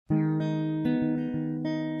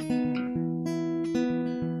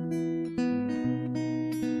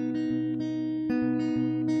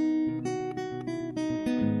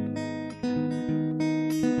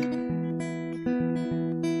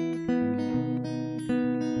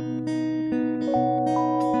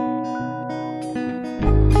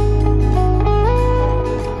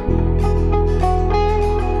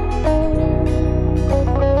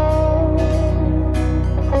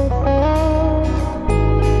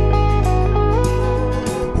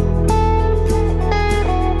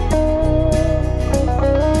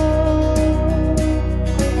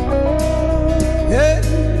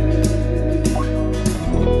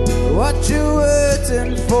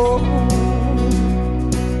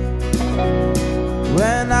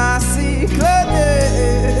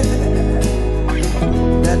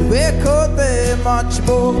we could be much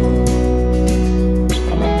more.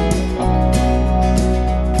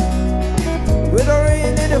 We don't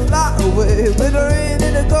really need to fly away. We don't really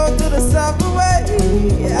need to go to the south away.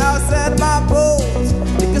 Outside my boat,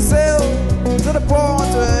 we can sail to the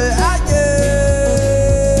point where I am.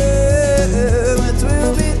 It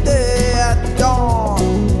will be there at dawn.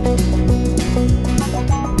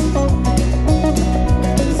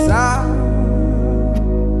 'Cause I'll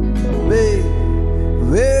be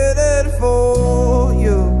waiting for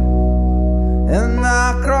you, and I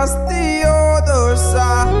cross the other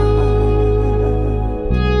side.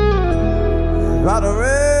 By the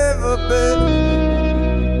river bed.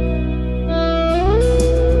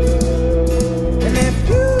 And if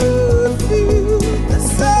you feel the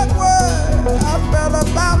same way I felt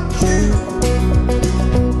about you,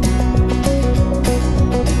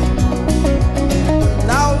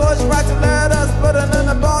 now what's right to let us put it in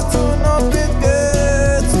a bottle, no it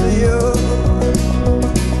gets to you.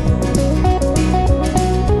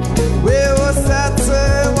 We were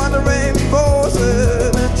sitting on the rainbows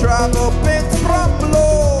and travel pink from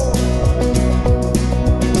below.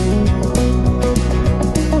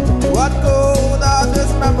 What good are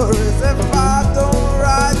these memories if I don't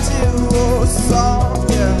write you a song?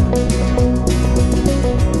 Yeah.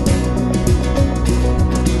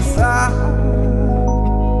 'Cause I'll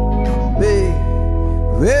be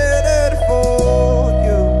waiting for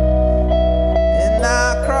you, and I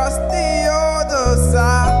cross the other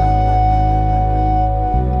side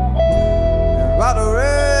by the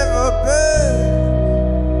river bed.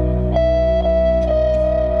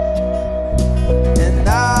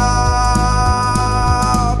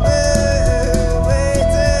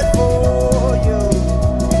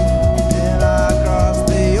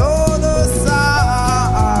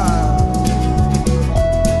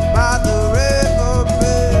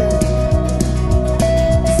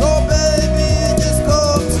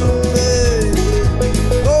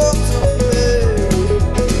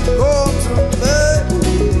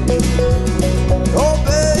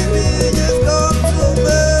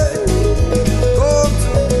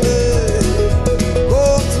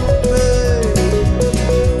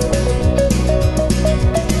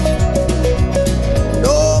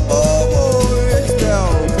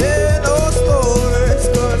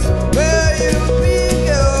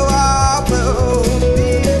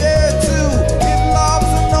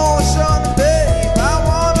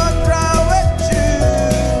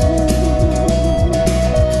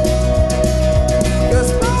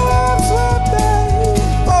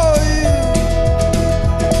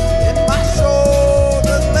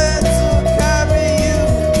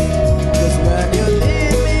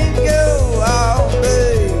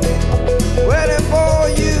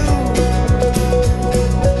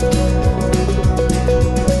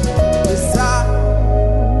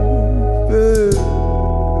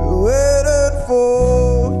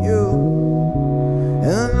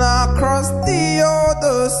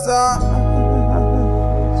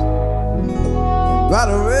 By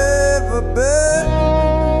the river bed.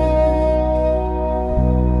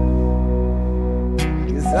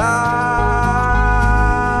 'Cause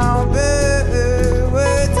I'll be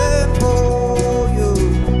waiting for you,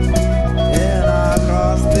 and I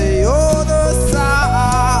cross the other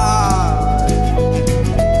side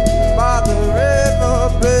by the river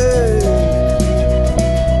bed.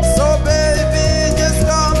 So baby, just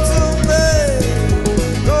come to me,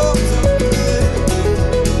 come to me,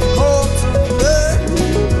 come to me.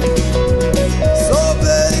 So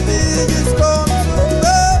baby, just come to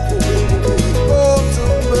me, come to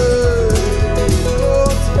me,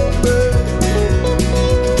 come to me.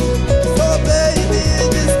 So baby,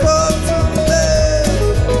 just come to me.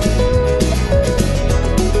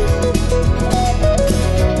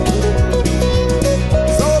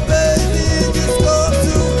 So baby, just come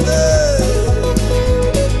to me.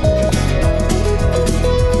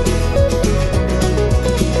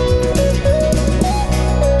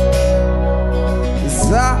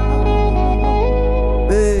 'Cause I'll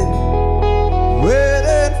be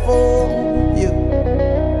waiting for you,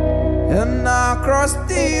 and I cross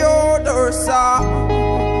the other side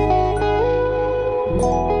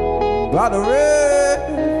by the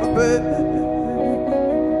river bed.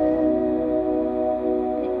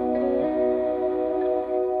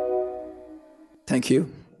 Thank you.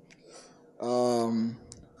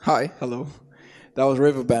 Hi, hello. That was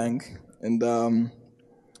Riverbang, and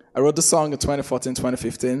I wrote the song in 2014,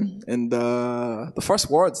 2015, and the first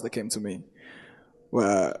words that came to me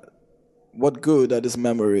were, "What good are these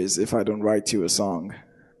memories if I don't write you a song?"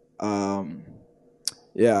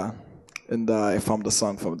 Yeah, and I formed a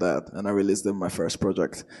song from that, and I released it in my first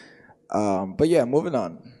project. But yeah, moving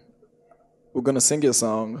on. we're gonna sing you a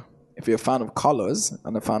song. If you're a fan of colors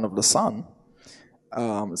and a fan of the sun,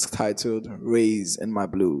 it's titled "Rays in My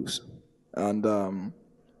Blues," and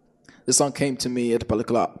this song came to me at a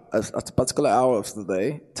particular hour of the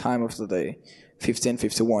day, time of the day,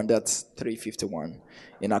 15:51. That's 3:51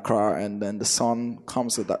 in Accra, and then the sun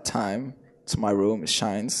comes at that time to my room. It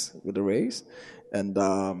shines with the rays, and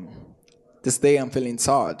this day I'm feeling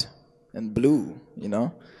sad and blue, you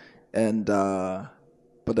know, and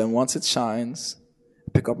but then once it shines,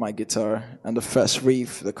 I pick up my guitar, and the first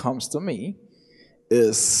riff that comes to me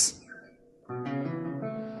is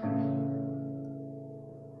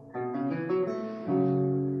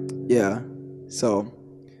so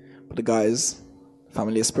but the guys,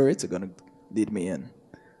 Family Spirits, are gonna lead me in.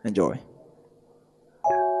 Enjoy.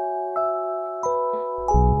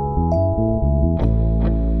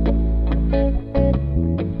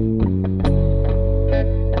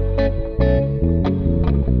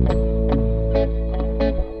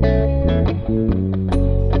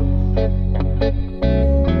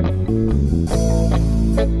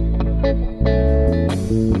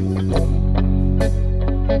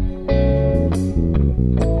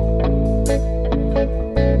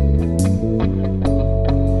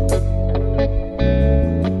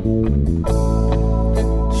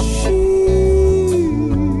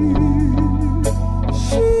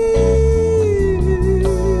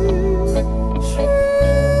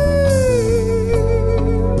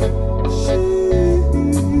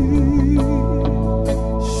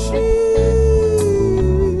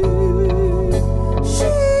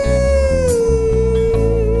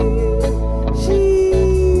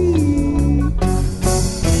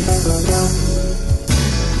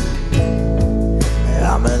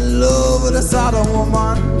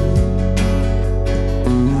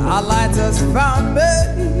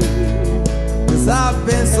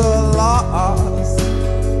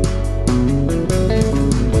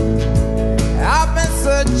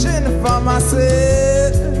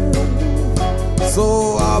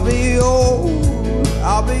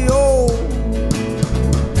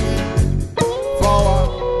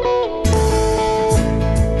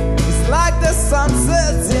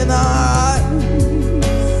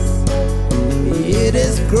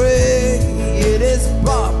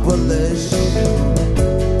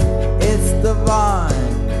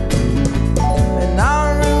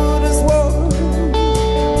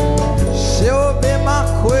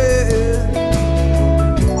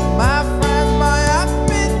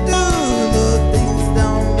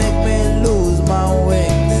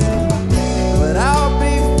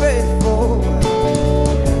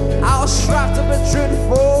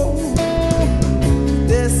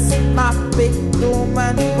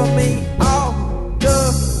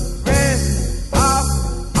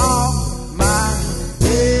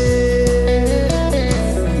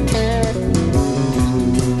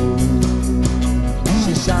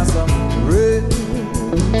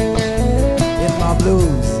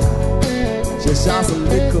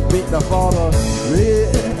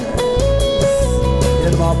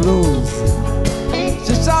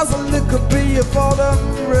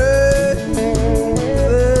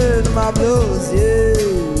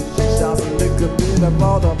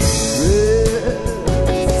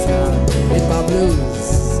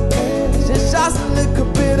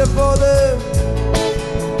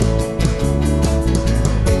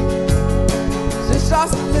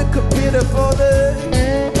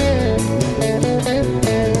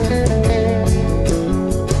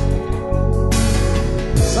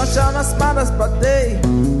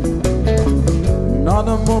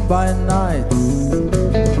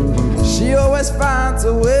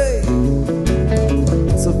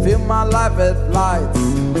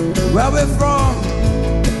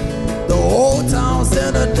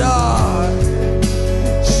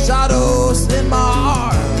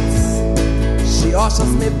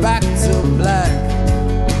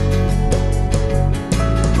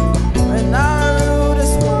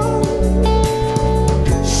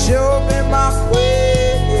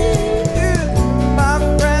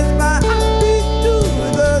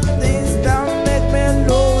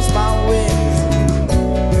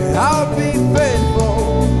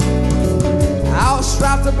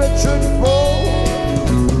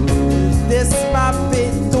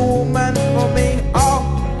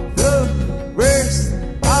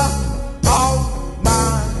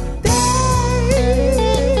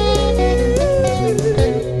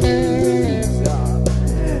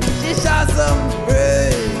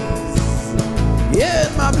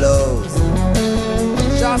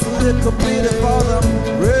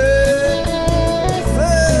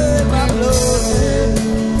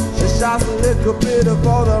 Just a little bit of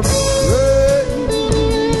all the rain,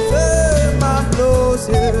 my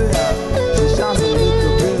blues, yeah. She shines a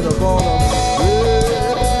little bit of all of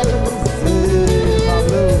my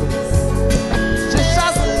blues. She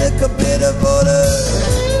shines a little bit of all of.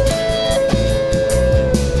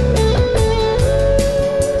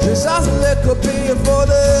 She shines a little bit of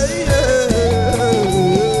all of, yeah.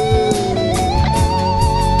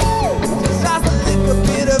 She shines a little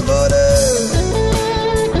bit of all of.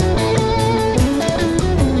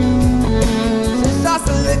 Just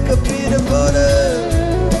a little bit of butter.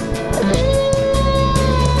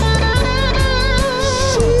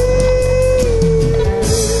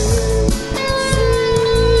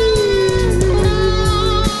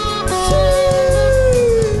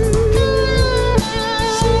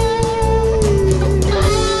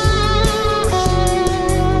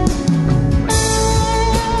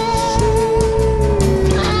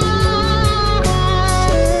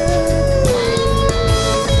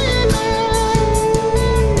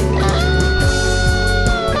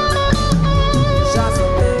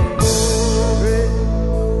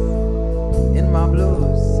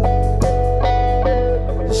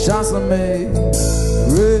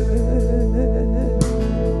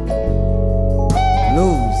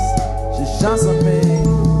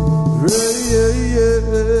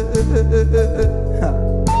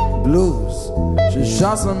 Blues, she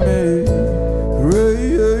shines on me.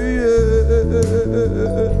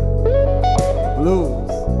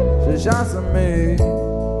 Blues, she shines on me.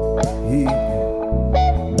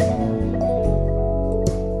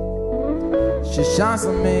 She shines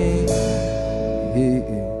on me.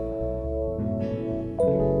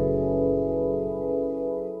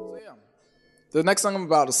 So yeah, the next song I'm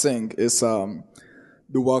about to sing is the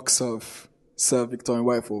works of Sir Victor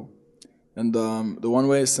Uwaifo. And the one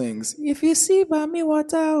way it sings, if you see by me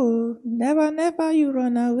water, oh, never, never you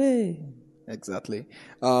run away. Exactly.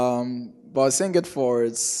 But I sing it for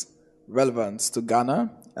its relevance to Ghana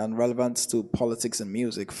and relevance to politics and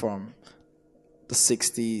music from the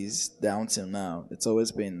 60s down till now. It's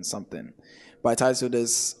always been something. But I titled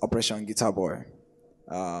this Operation Guitar Boy.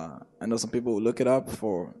 I know some people will look it up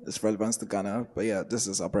for its relevance to Ghana, but yeah, this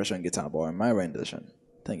is Operation Guitar Boy, my rendition.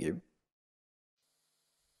 Thank you.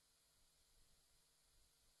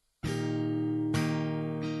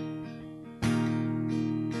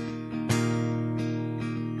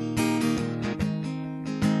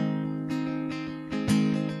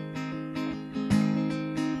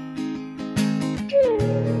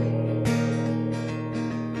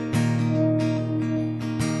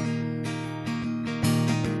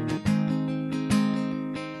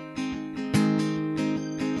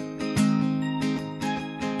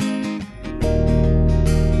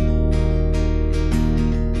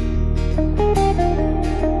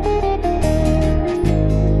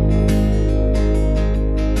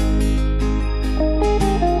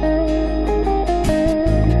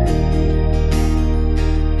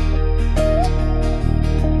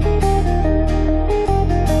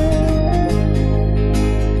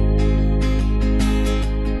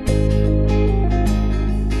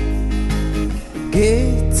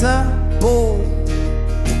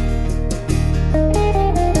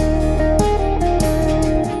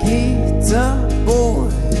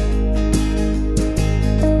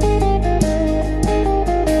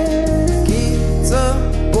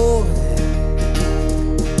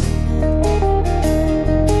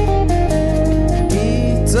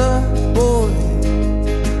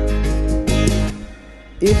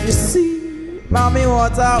 If you see mommy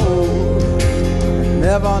water, oh,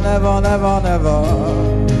 never, never, never, never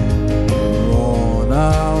run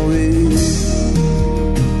away.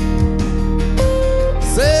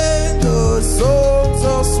 Sing a song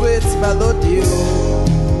so sweet melody, oh,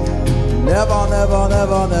 never, never,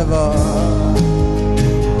 never, never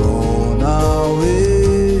run away.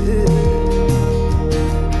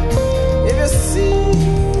 If you see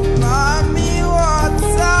mommy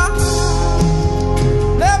water,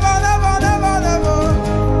 never, never, never, never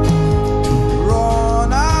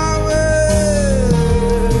run away.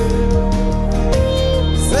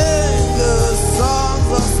 Sing a songs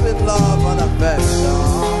of sweet love and affection.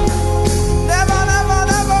 Never, never,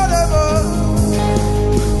 never, never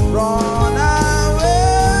run away.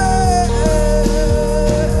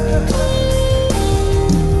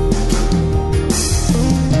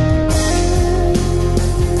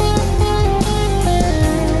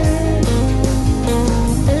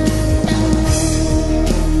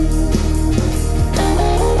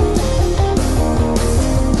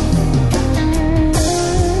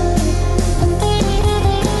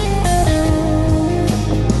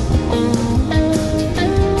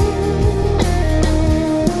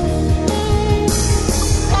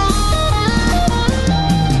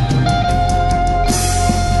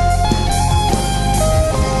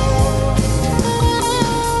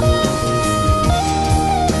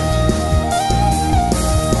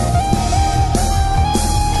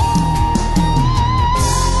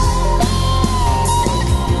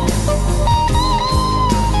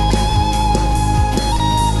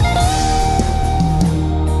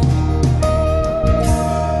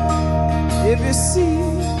 you see,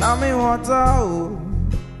 I mean what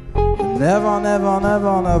never, never,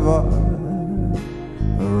 never, never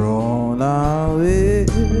run away.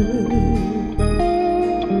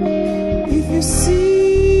 If you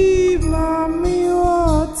see, mommy,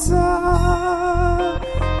 water,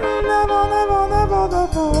 never, never, never,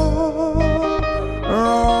 never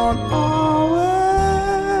run away.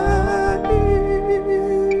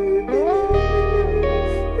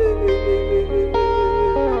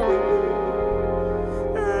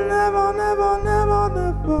 Never, never, never,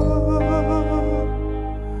 never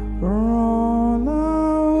run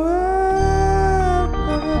away.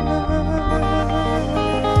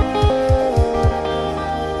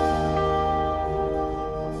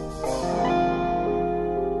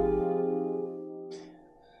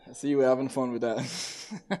 I see you were having fun with that.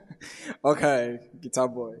 Okay, guitar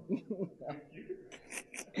boy.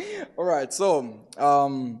 All right, so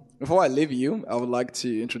before I leave you, I would like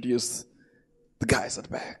to introduce the guys at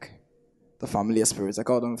the back. The familiar spirits. I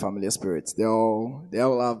call them familiar spirits. They all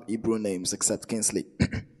have Hebrew names except Kingsley.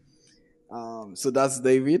 So that's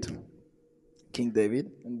David, King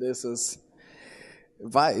David, and this is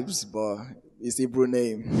Vibes, but his Hebrew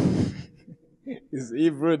name. His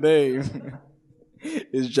Hebrew name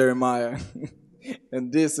is Jeremiah,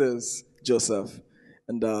 and this is Joseph.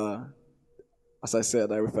 And as I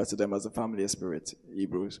said, I refer to them as the familiar spirit,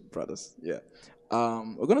 Hebrew brothers. Yeah.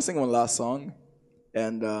 We're gonna sing one last song.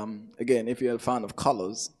 And again, if you're a fan of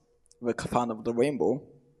colors, if you're a fan of the rainbow,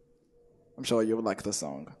 I'm sure you will like the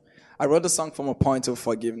song. I wrote the song from a point of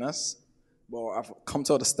forgiveness, but I've come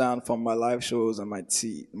to understand from my live shows and my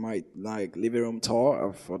living room tour,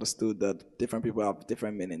 I've understood that different people have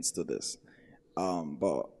different meanings to this.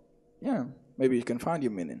 But yeah, maybe you can find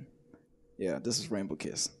your meaning. Yeah, this is Rainbow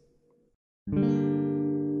Kiss.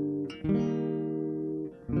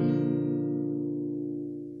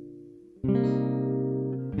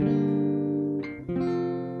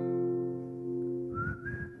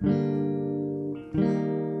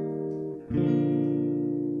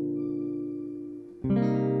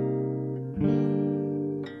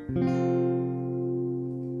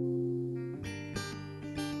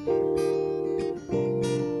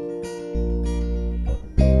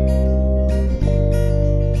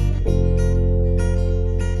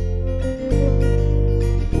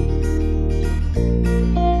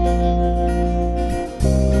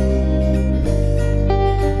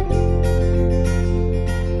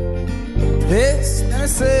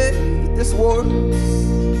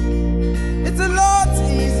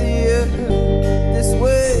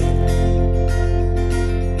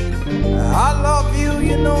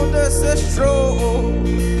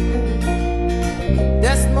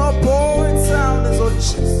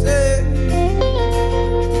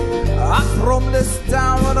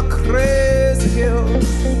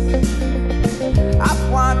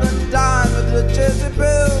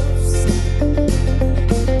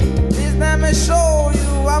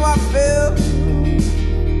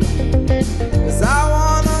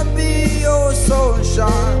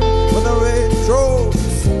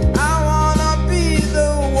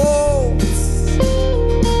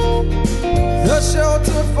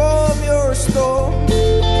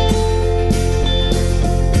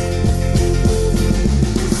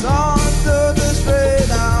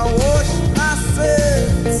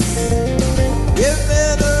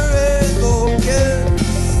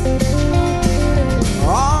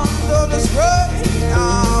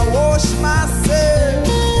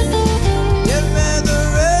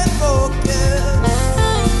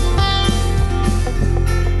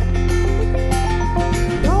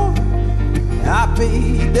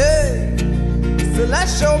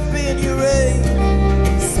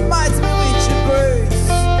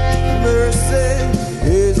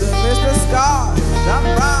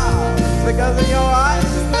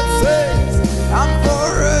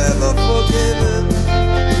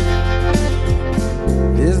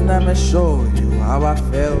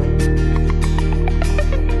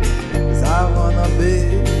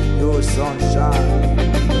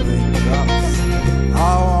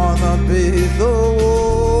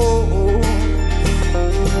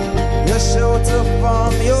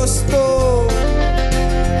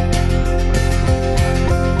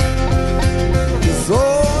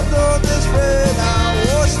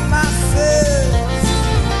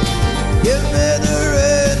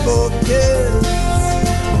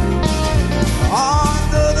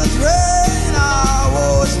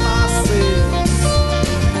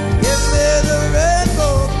 Give me the red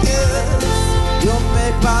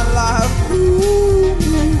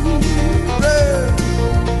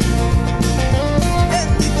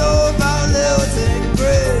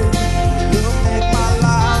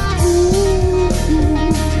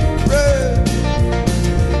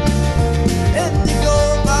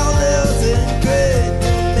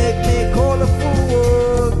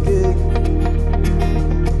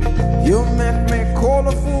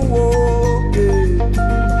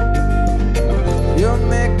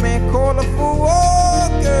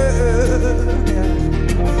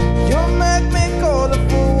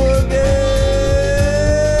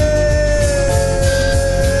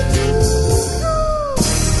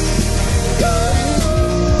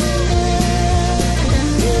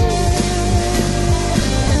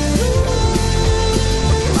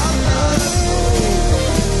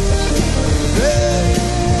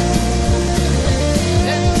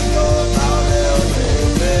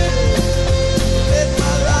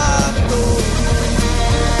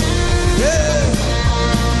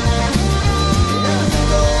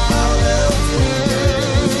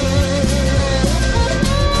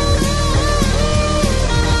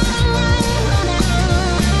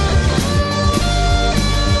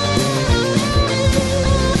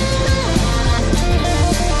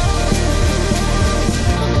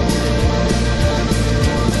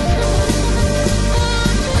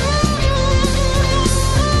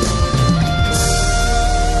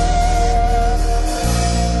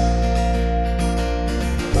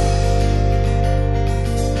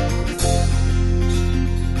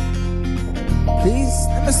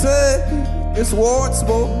It's what's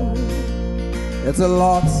more. It's a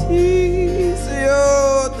lot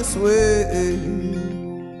easier this way.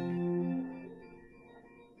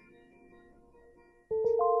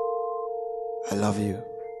 I love you.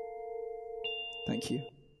 Thank you.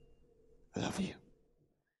 I love you.